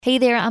Hey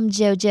there, I'm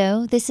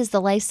Jojo. This is the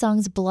Life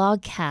Songs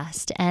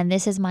blogcast, and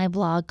this is my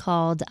blog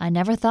called I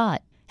Never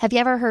Thought. Have you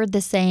ever heard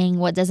the saying,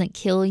 what doesn't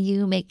kill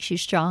you makes you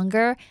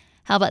stronger?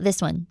 How about this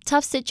one?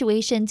 Tough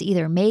situations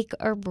either make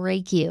or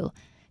break you.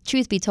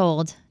 Truth be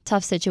told,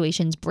 tough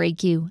situations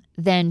break you,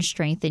 then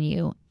strengthen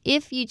you,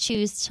 if you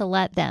choose to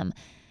let them.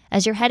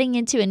 As you're heading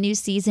into a new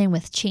season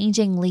with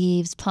changing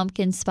leaves,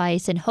 pumpkin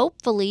spice, and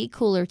hopefully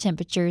cooler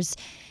temperatures,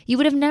 you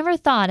would have never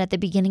thought at the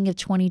beginning of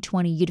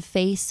 2020 you'd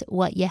face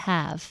what you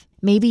have.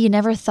 Maybe you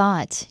never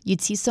thought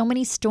you'd see so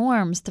many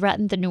storms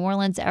threaten the New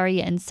Orleans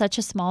area in such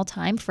a small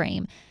time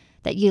frame,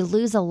 that you'd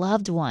lose a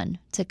loved one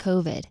to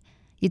COVID.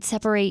 You'd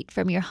separate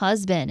from your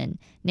husband and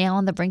now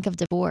on the brink of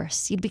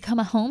divorce. You'd become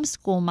a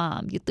homeschool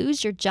mom. You'd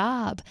lose your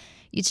job.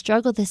 You'd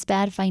struggle this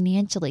bad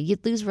financially.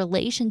 You'd lose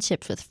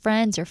relationships with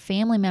friends or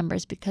family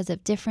members because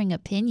of differing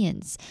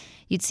opinions.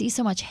 You'd see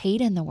so much hate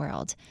in the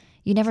world.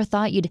 You never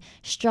thought you'd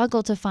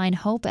struggle to find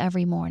hope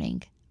every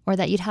morning, or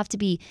that you'd have to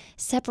be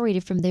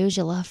separated from those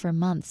you love for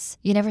months.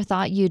 You never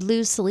thought you'd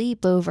lose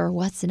sleep over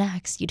what's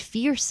next. You'd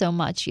fear so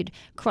much. You'd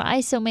cry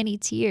so many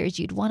tears.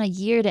 You'd want a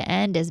year to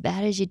end as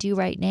bad as you do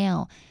right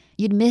now.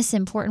 You'd miss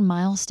important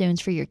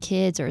milestones for your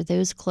kids or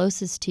those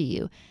closest to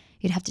you.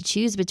 You'd have to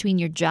choose between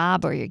your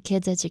job or your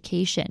kids'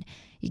 education.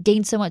 You'd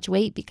gain so much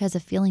weight because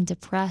of feeling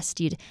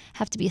depressed. You'd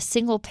have to be a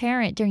single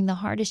parent during the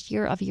hardest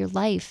year of your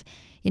life.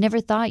 You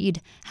never thought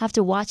you'd have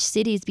to watch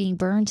cities being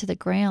burned to the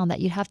ground, that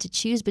you'd have to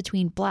choose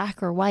between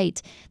black or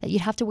white, that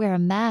you'd have to wear a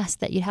mask,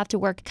 that you'd have to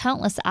work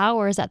countless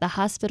hours at the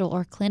hospital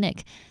or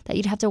clinic, that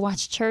you'd have to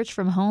watch church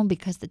from home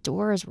because the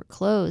doors were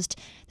closed,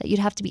 that you'd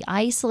have to be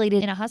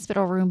isolated in a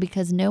hospital room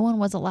because no one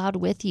was allowed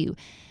with you.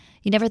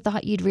 You never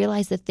thought you'd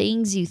realize the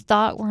things you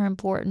thought were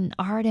important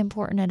aren't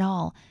important at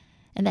all,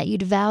 and that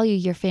you'd value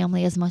your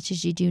family as much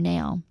as you do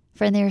now.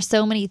 Friend, there are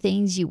so many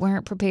things you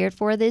weren't prepared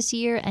for this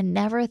year and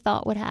never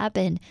thought would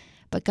happen.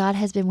 But God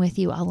has been with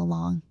you all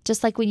along.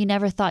 Just like when you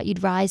never thought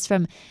you'd rise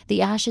from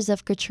the ashes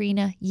of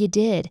Katrina, you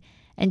did.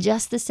 And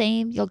just the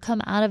same, you'll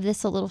come out of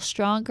this a little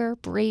stronger,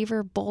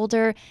 braver,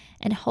 bolder,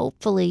 and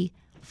hopefully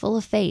full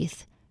of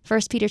faith. 1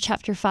 Peter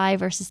chapter 5,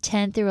 verses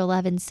 10 through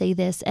 11 say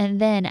this,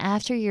 and then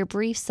after your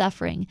brief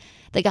suffering,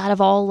 the God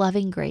of all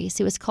loving grace,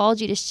 who has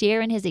called you to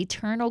share in his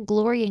eternal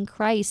glory in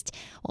Christ,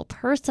 will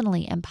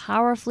personally and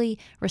powerfully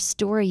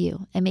restore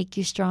you and make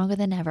you stronger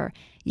than ever.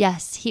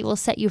 Yes, he will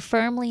set you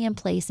firmly in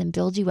place and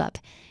build you up,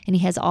 and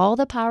he has all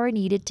the power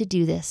needed to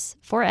do this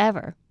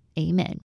forever. Amen.